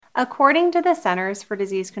According to the Centers for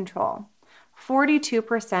Disease Control,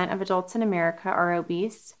 42% of adults in America are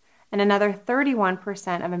obese, and another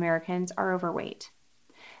 31% of Americans are overweight.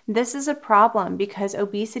 This is a problem because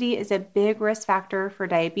obesity is a big risk factor for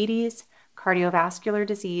diabetes, cardiovascular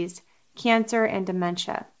disease, cancer, and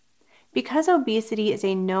dementia. Because obesity is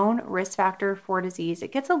a known risk factor for disease,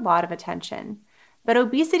 it gets a lot of attention. But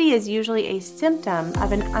obesity is usually a symptom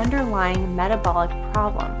of an underlying metabolic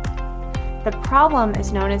problem. The problem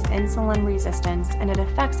is known as insulin resistance, and it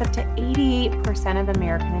affects up to 88% of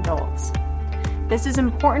American adults. This is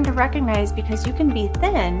important to recognize because you can be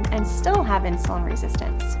thin and still have insulin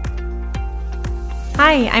resistance.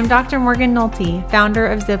 Hi, I'm Dr. Morgan Nolte, founder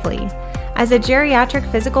of Zivli. As a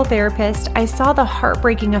geriatric physical therapist, I saw the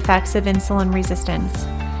heartbreaking effects of insulin resistance.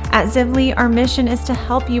 At Zivli, our mission is to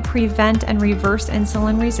help you prevent and reverse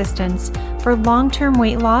insulin resistance for long-term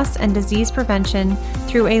weight loss and disease prevention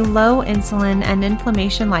through a low insulin and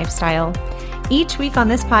inflammation lifestyle. Each week on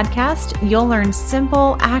this podcast, you'll learn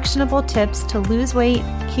simple, actionable tips to lose weight,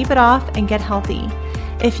 keep it off, and get healthy.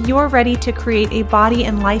 If you're ready to create a body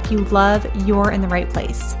and life you love, you're in the right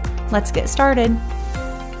place. Let's get started.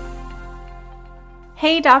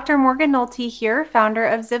 Hey, Dr. Morgan Nolte here, founder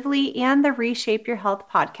of Zivli and the Reshape Your Health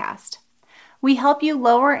podcast. We help you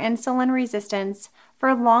lower insulin resistance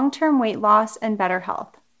for long-term weight loss and better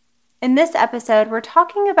health. In this episode, we're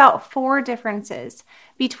talking about 4 differences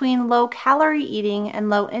between low-calorie eating and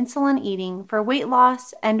low insulin eating for weight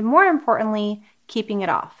loss and, more importantly, keeping it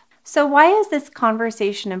off. So why is this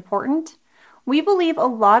conversation important? We believe a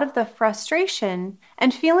lot of the frustration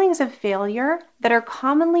and feelings of failure that are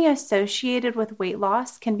commonly associated with weight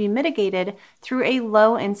loss can be mitigated through a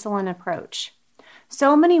low insulin approach.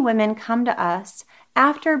 So many women come to us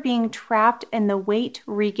after being trapped in the weight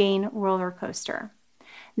regain roller coaster.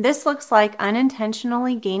 This looks like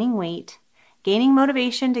unintentionally gaining weight, gaining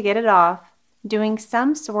motivation to get it off, doing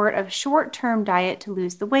some sort of short-term diet to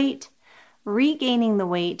lose the weight, regaining the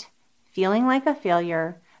weight, feeling like a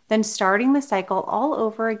failure, then starting the cycle all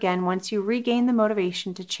over again once you regain the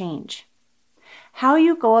motivation to change. How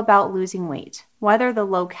you go about losing weight, whether the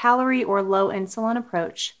low-calorie or low insulin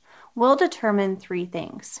approach, will determine 3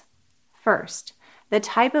 things. First, the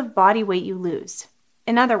type of body weight you lose.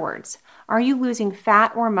 In other words, are you losing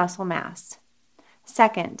fat or muscle mass?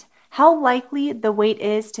 Second, how likely the weight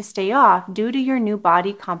is to stay off due to your new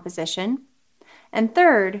body composition. And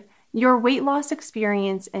third, your weight loss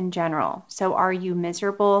experience in general. So are you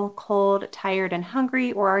miserable, cold, tired, and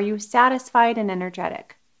hungry, or are you satisfied and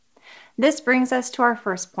energetic? This brings us to our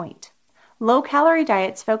first point. Low-calorie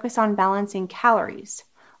diets focus on balancing calories.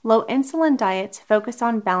 Low insulin diets focus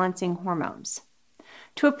on balancing hormones.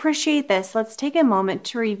 To appreciate this, let's take a moment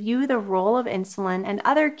to review the role of insulin and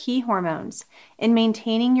other key hormones in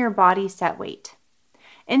maintaining your body's set weight.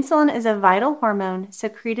 Insulin is a vital hormone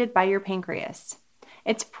secreted by your pancreas.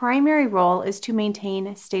 Its primary role is to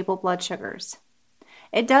maintain stable blood sugars.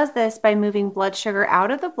 It does this by moving blood sugar out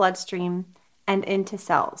of the bloodstream and into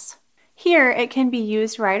cells. Here, it can be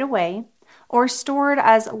used right away or stored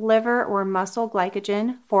as liver or muscle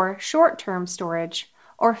glycogen for short-term storage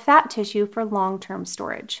or fat tissue for long-term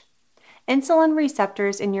storage. Insulin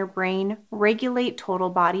receptors in your brain regulate total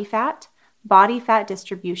body fat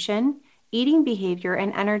distribution, eating behavior,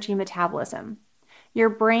 and energy metabolism. Your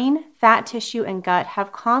brain, fat tissue, and gut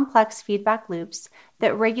have complex feedback loops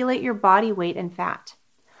that regulate your body weight and fat.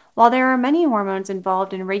 While there are many hormones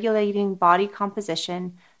involved in regulating body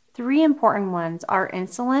composition, 3 important ones are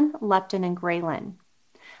insulin, leptin, and ghrelin.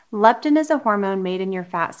 Leptin is a hormone made in your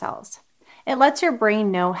fat cells. It lets your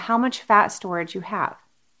brain know how much fat storage you have.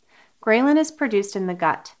 Ghrelin is produced in the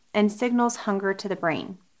gut and signals hunger to the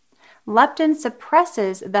brain. Leptin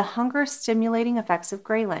suppresses the hunger-stimulating effects of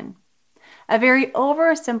ghrelin. A very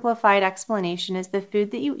oversimplified explanation is the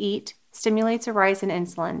food that you eat stimulates a rise in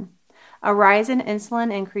insulin. A rise in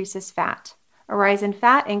insulin increases fat. A rise in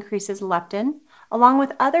fat increases leptin. Along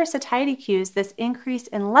with other satiety cues, this increase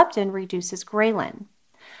in leptin reduces ghrelin.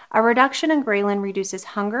 A reduction in ghrelin reduces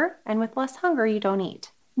hunger, and with less hunger, you don't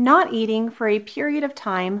eat. Not eating for a period of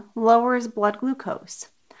time lowers blood glucose.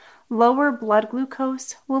 Lower blood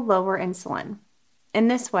glucose will lower insulin. In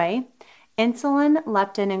this way, insulin,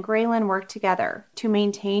 leptin, and ghrelin work together to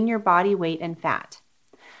maintain your body weight and fat.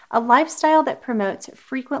 A lifestyle that promotes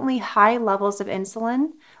frequently high levels of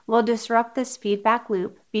insulin will disrupt this feedback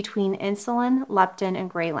loop between insulin, leptin,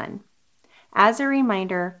 and ghrelin. As a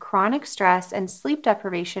reminder, chronic stress and sleep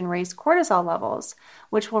deprivation raise cortisol levels,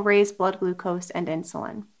 which will raise blood glucose and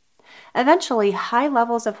insulin. Eventually, high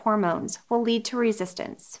levels of hormones will lead to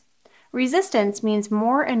resistance. Resistance means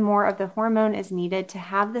more and more of the hormone is needed to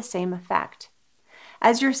have the same effect.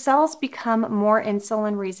 As your cells become more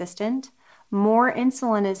insulin resistant, more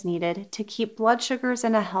insulin is needed to keep blood sugars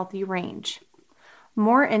in a healthy range.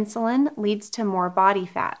 More insulin leads to more body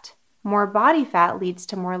fat. More body fat leads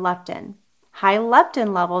to more leptin. High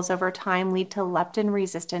leptin levels over time lead to leptin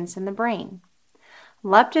resistance in the brain.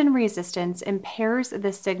 Leptin resistance impairs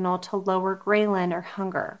the signal to lower ghrelin or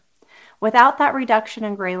hunger. Without that reduction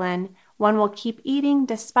in ghrelin, one will keep eating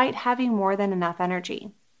despite having more than enough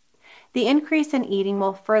energy. The increase in eating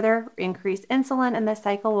will further increase insulin and the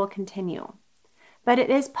cycle will continue. But it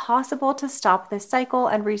is possible to stop this cycle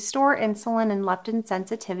and restore insulin and leptin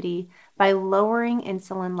sensitivity by lowering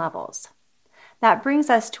insulin levels. That brings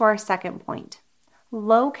us to our second point.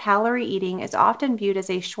 Low-calorie eating is often viewed as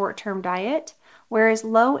a short-term diet, whereas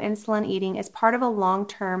low insulin eating is part of a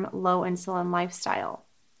long-term low insulin lifestyle.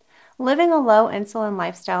 Living a low insulin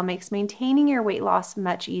lifestyle makes maintaining your weight loss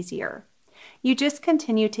much easier. You just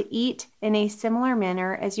continue to eat in a similar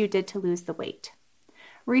manner as you did to lose the weight.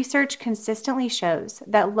 Research consistently shows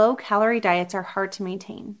that low-calorie diets are hard to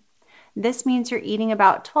maintain. This means you're eating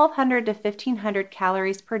about 1,200 to 1,500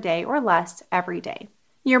 calories per day or less every day.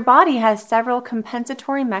 Your body has several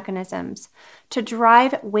compensatory mechanisms to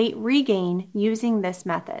drive weight regain using this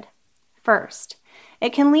method. First,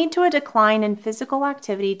 it can lead to a decline in physical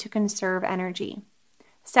activity to conserve energy.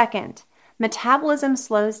 Second, metabolism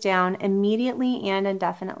slows down immediately and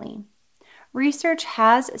indefinitely. Research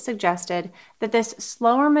has suggested that this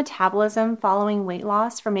slower metabolism following weight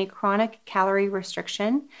loss from a chronic calorie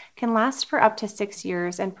restriction can last for up to 6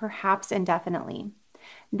 years and perhaps indefinitely.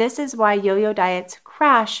 This is why yo-yo diets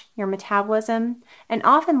crash your metabolism and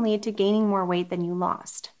often lead to gaining more weight than you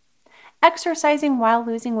lost. Exercising while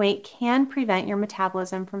losing weight can prevent your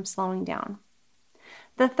metabolism from slowing down.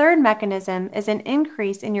 The third mechanism is an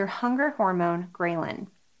increase in your hunger hormone, ghrelin.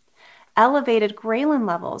 Elevated ghrelin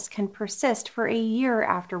levels can persist for a year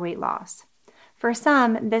after weight loss. For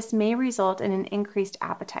some, this may result in an increased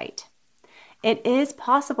appetite. It is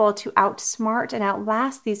possible to outsmart and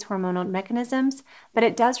outlast these hormonal mechanisms, but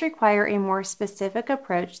it does require a more specific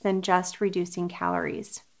approach than just reducing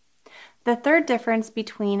calories. The third difference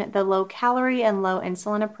between the low-calorie and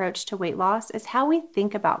low-insulin approach to weight loss is how we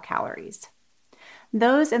think about calories.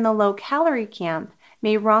 Those in the low-calorie camp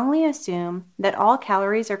may wrongly assume that all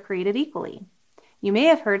calories are created equally. You may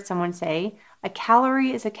have heard someone say, a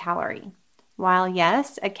calorie is a calorie. While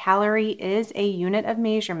yes, a calorie is a unit of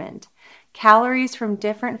measurement, calories from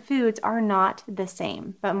different foods are not the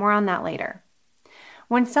same, but more on that later.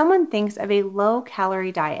 When someone thinks of a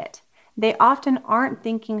low-calorie diet, they often aren't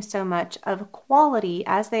thinking so much of quality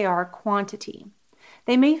as they are quantity.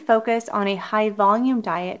 They may focus on a high-volume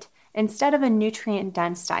diet instead of a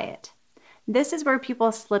nutrient-dense diet. This is where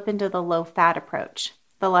people slip into the low-fat approach.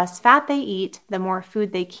 The less fat they eat, the more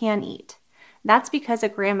food they can eat. That's because a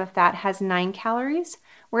gram of fat has 9 calories,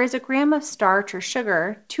 whereas a gram of starch or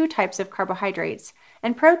sugar, 2 types of carbohydrates,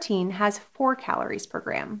 and protein has 4 calories per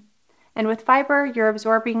gram. And with fiber, you're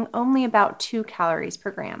absorbing only about 2 calories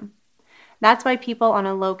per gram. That's why people on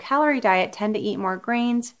a low-calorie diet tend to eat more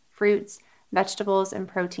grains, fruits, vegetables, and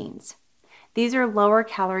proteins. These are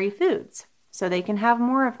lower-calorie foods, so they can have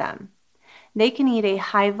more of them. They can eat a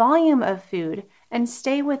high volume of food and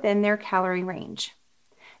stay within their calorie range.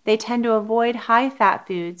 They tend to avoid high-fat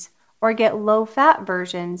foods or get low-fat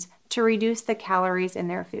versions to reduce the calories in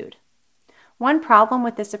their food. One problem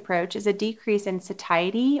with this approach is a decrease in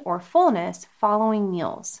satiety or fullness following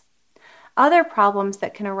meals. Other problems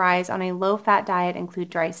that can arise on a low-fat diet include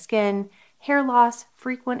dry skin, hair loss,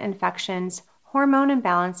 frequent infections, hormone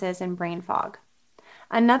imbalances, and brain fog.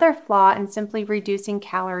 Another flaw in simply reducing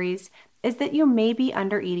calories is that you may be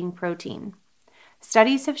under-eating protein.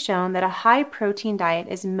 Studies have shown that a high-protein diet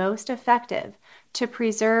is most effective to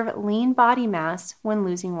preserve lean body mass when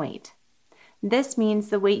losing weight. This means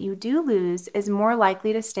the weight you do lose is more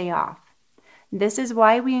likely to stay off. This is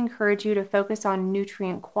why we encourage you to focus on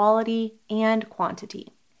nutrient quality and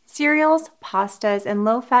quantity. Cereals, pastas, and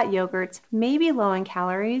low-fat yogurts may be low in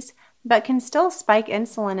calories, but can still spike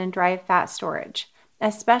insulin and drive fat storage,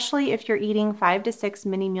 especially if you're eating 5 to 6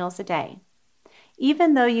 mini meals a day.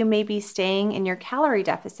 Even though you may be staying in your calorie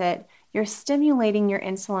deficit, you're stimulating your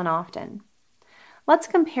insulin often. Let's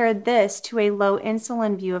compare this to a low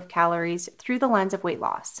insulin view of calories through the lens of weight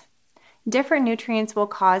loss. Different nutrients will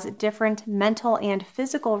cause different mental and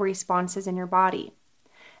physical responses in your body.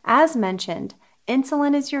 As mentioned,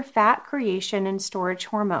 insulin is your fat creation and storage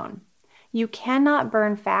hormone. You cannot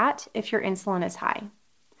burn fat if your insulin is high.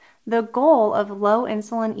 The goal of low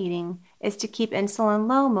insulin eating is to keep insulin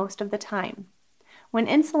low most of the time. When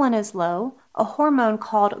insulin is low, a hormone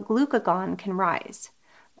called glucagon can rise.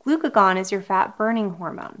 Glucagon is your fat-burning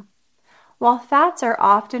hormone. While fats are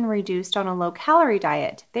often reduced on a low-calorie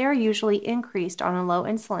diet, they are usually increased on a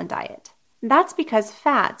low-insulin diet. That's because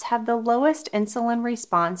fats have the lowest insulin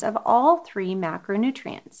response of all three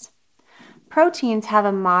macronutrients. Proteins have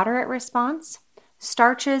a moderate response,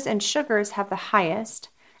 starches and sugars have the highest,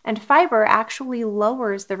 and fiber actually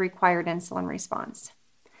lowers the required insulin response.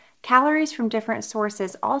 Calories from different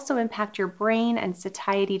sources also impact your brain and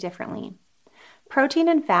satiety differently. Protein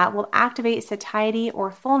and fat will activate satiety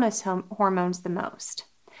or fullness hormones the most.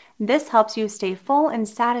 This helps you stay full and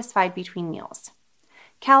satisfied between meals.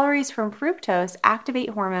 Calories from fructose activate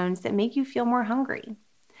hormones that make you feel more hungry.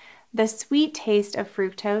 The sweet taste of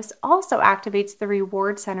fructose also activates the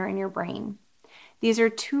reward center in your brain. These are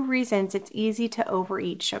two reasons it's easy to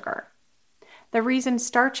overeat sugar. The reason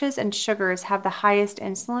starches and sugars have the highest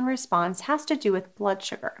insulin response has to do with blood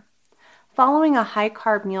sugar. Following a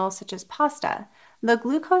high-carb meal such as pasta, the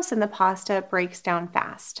glucose in the pasta breaks down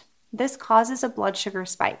fast. This causes a blood sugar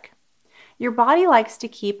spike. Your body likes to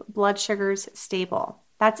keep blood sugars stable.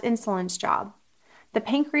 That's insulin's job. The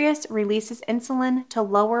pancreas releases insulin to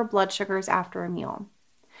lower blood sugars after a meal.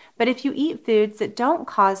 But if you eat foods that don't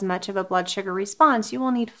cause much of a blood sugar response, you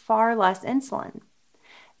will need far less insulin.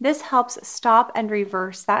 This helps stop and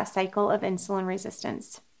reverse that cycle of insulin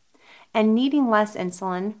resistance. And needing less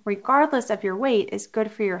insulin, regardless of your weight, is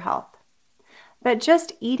good for your health. But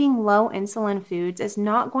just eating low insulin foods is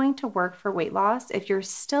not going to work for weight loss if you're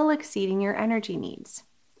still exceeding your energy needs.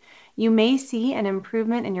 You may see an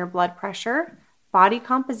improvement in your blood pressure, body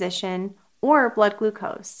composition, or blood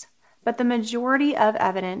glucose, but the majority of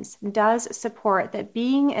evidence does support that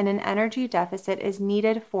being in an energy deficit is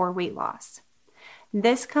needed for weight loss.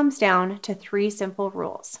 This comes down to three simple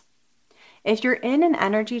rules. If you're in an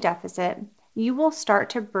energy deficit, you will start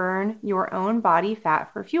to burn your own body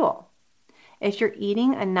fat for fuel. If you're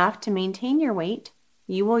eating enough to maintain your weight,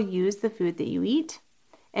 you will use the food that you eat.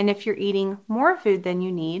 And if you're eating more food than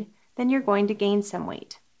you need, then you're going to gain some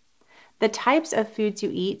weight. The types of foods you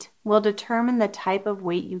eat will determine the type of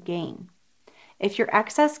weight you gain. If your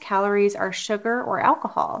excess calories are sugar or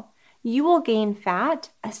alcohol, you will gain fat,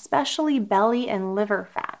 especially belly and liver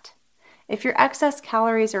fat. If your excess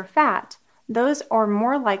calories are fat, those are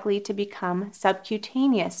more likely to become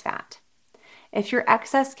subcutaneous fat. If your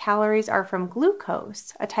excess calories are from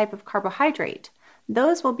glucose, a type of carbohydrate,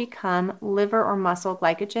 those will become liver or muscle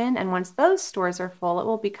glycogen, and once those stores are full, it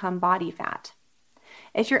will become body fat.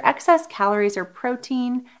 If your excess calories are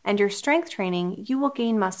protein and your strength training, you will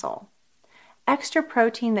gain muscle. Extra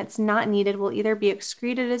protein that's not needed will either be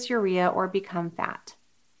excreted as urea or become fat.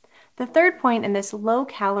 The third point in this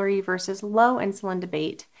low-calorie versus low-insulin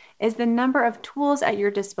debate is the number of tools at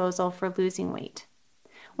your disposal for losing weight.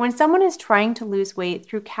 When someone is trying to lose weight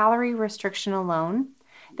through calorie restriction alone,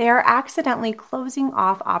 they are accidentally closing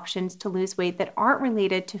off options to lose weight that aren't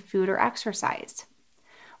related to food or exercise.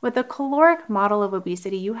 With the caloric model of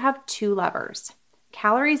obesity, you have two levers,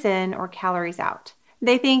 calories in or calories out.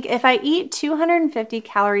 They think if I eat 250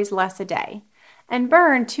 calories less a day and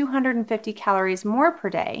burn 250 calories more per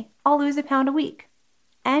day, I'll lose a pound a week.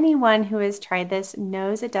 Anyone who has tried this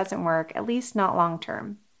knows it doesn't work, at least not long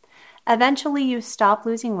term. Eventually, you stop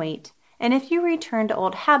losing weight, and if you return to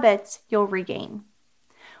old habits, you'll regain.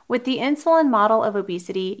 With the insulin model of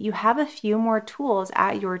obesity, you have a few more tools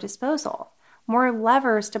at your disposal, more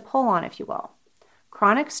levers to pull on, if you will.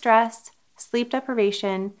 Chronic stress, sleep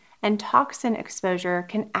deprivation, and toxin exposure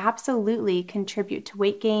can absolutely contribute to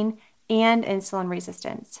weight gain and insulin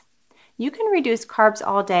resistance. You can reduce carbs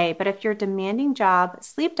all day, but if your demanding job,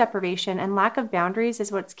 sleep deprivation, and lack of boundaries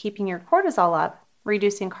is what's keeping your cortisol up,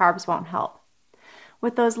 reducing carbs won't help.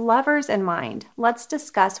 With those levers in mind, let's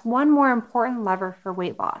discuss one more important lever for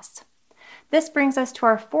weight loss. This brings us to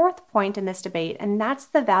our fourth point in this debate, and that's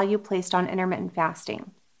the value placed on intermittent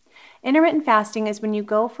fasting. Intermittent fasting is when you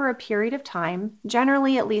go for a period of time,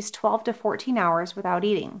 generally at least 12 to 14 hours without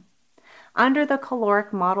eating. Under the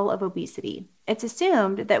caloric model of obesity, it's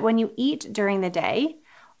assumed that when you eat during the day,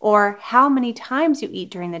 or how many times you eat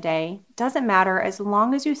during the day, doesn't matter as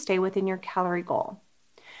long as you stay within your calorie goal.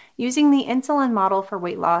 Using the insulin model for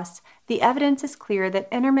weight loss, the evidence is clear that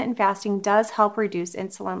intermittent fasting does help reduce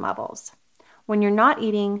insulin levels. When you're not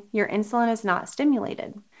eating, your insulin is not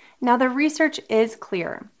stimulated. Now, the research is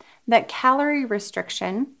clear that calorie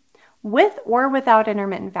restriction, with or without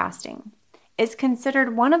intermittent fasting, is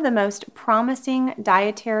considered one of the most promising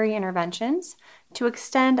dietary interventions to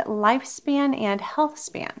extend lifespan and health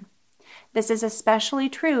span. This is especially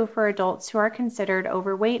true for adults who are considered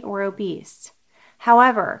overweight or obese.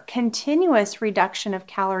 However, continuous reduction of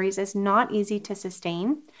calories is not easy to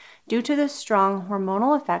sustain due to the strong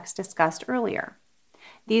hormonal effects discussed earlier.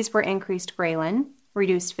 These were increased ghrelin,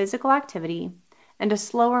 reduced physical activity, and a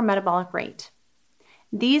slower metabolic rate.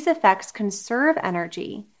 These effects conserve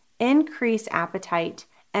energy, increase appetite,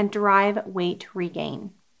 and drive weight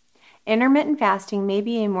regain. Intermittent fasting may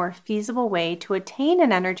be a more feasible way to attain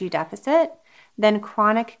an energy deficit than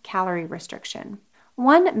chronic calorie restriction.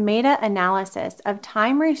 One meta-analysis of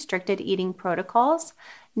time-restricted eating protocols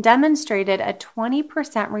demonstrated a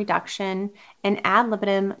 20% reduction in ad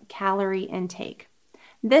libitum calorie intake.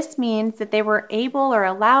 This means that they were able or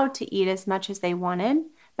allowed to eat as much as they wanted,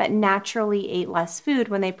 but naturally ate less food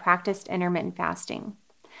when they practiced intermittent fasting.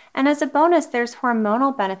 And as a bonus, there's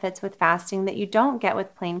hormonal benefits with fasting that you don't get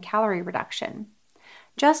with plain calorie reduction.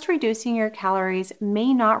 Just reducing your calories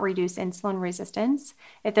may not reduce insulin resistance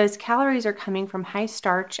if those calories are coming from high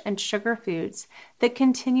starch and sugar foods that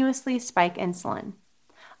continuously spike insulin.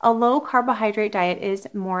 A low carbohydrate diet is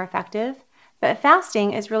more effective, but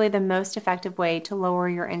fasting is really the most effective way to lower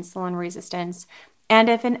your insulin resistance, and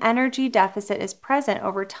if an energy deficit is present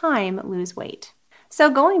over time, lose weight. So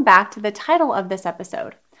going back to the title of this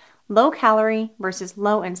episode, low calorie versus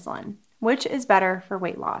low insulin, which is better for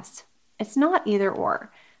weight loss? It's not either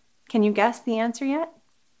or. Can you guess the answer yet?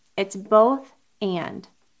 It's both and.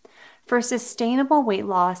 For sustainable weight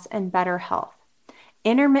loss and better health,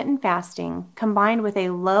 intermittent fasting combined with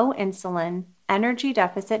a low insulin, energy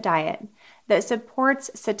deficit diet that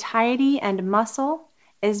supports satiety and muscle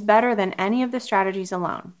is better than any of the strategies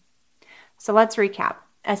alone. So let's recap.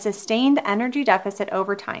 A sustained energy deficit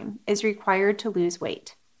over time is required to lose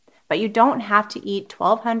weight, but you don't have to eat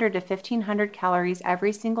 1,200 to 1,500 calories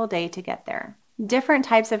every single day to get there. Different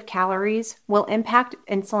types of calories will impact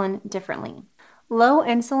insulin differently. Low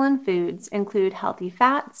insulin foods include healthy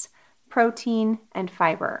fats, protein, and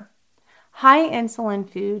fiber. High insulin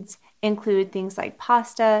foods include things like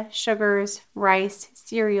pasta, sugars, rice,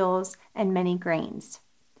 cereals, and many grains.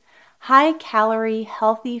 High-calorie,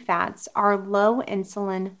 healthy fats are low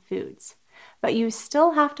insulin foods, but you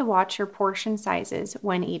still have to watch your portion sizes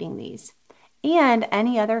when eating these, and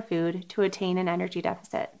any other food to attain an energy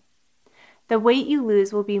deficit. The weight you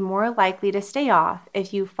lose will be more likely to stay off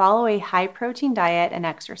if you follow a high-protein diet and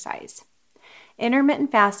exercise.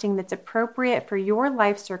 Intermittent fasting that's appropriate for your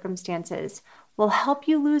life circumstances will help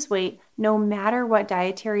you lose weight no matter what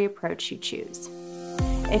dietary approach you choose.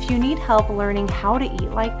 If you need help learning how to eat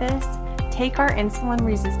like this, take our Insulin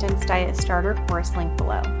Resistance Diet Starter course link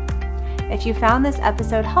below. If you found this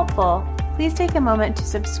episode helpful, please take a moment to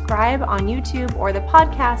subscribe on YouTube or the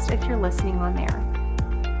podcast if you're listening on there.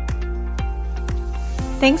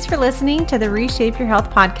 Thanks for listening to the Reshape Your Health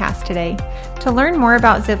podcast today. To learn more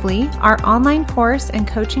about Zivli, our online course and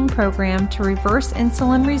coaching program to reverse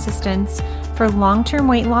insulin resistance for long-term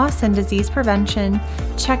weight loss and disease prevention,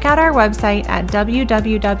 check out our website at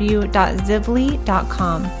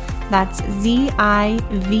www.zivli.com. That's ZIVLI.com.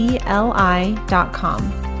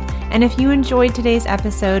 And if you enjoyed today's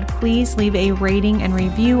episode, please leave a rating and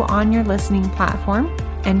review on your listening platform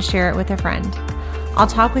and share it with a friend. I'll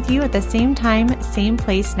talk with you at the same time, same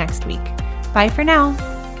place next week. Bye for now.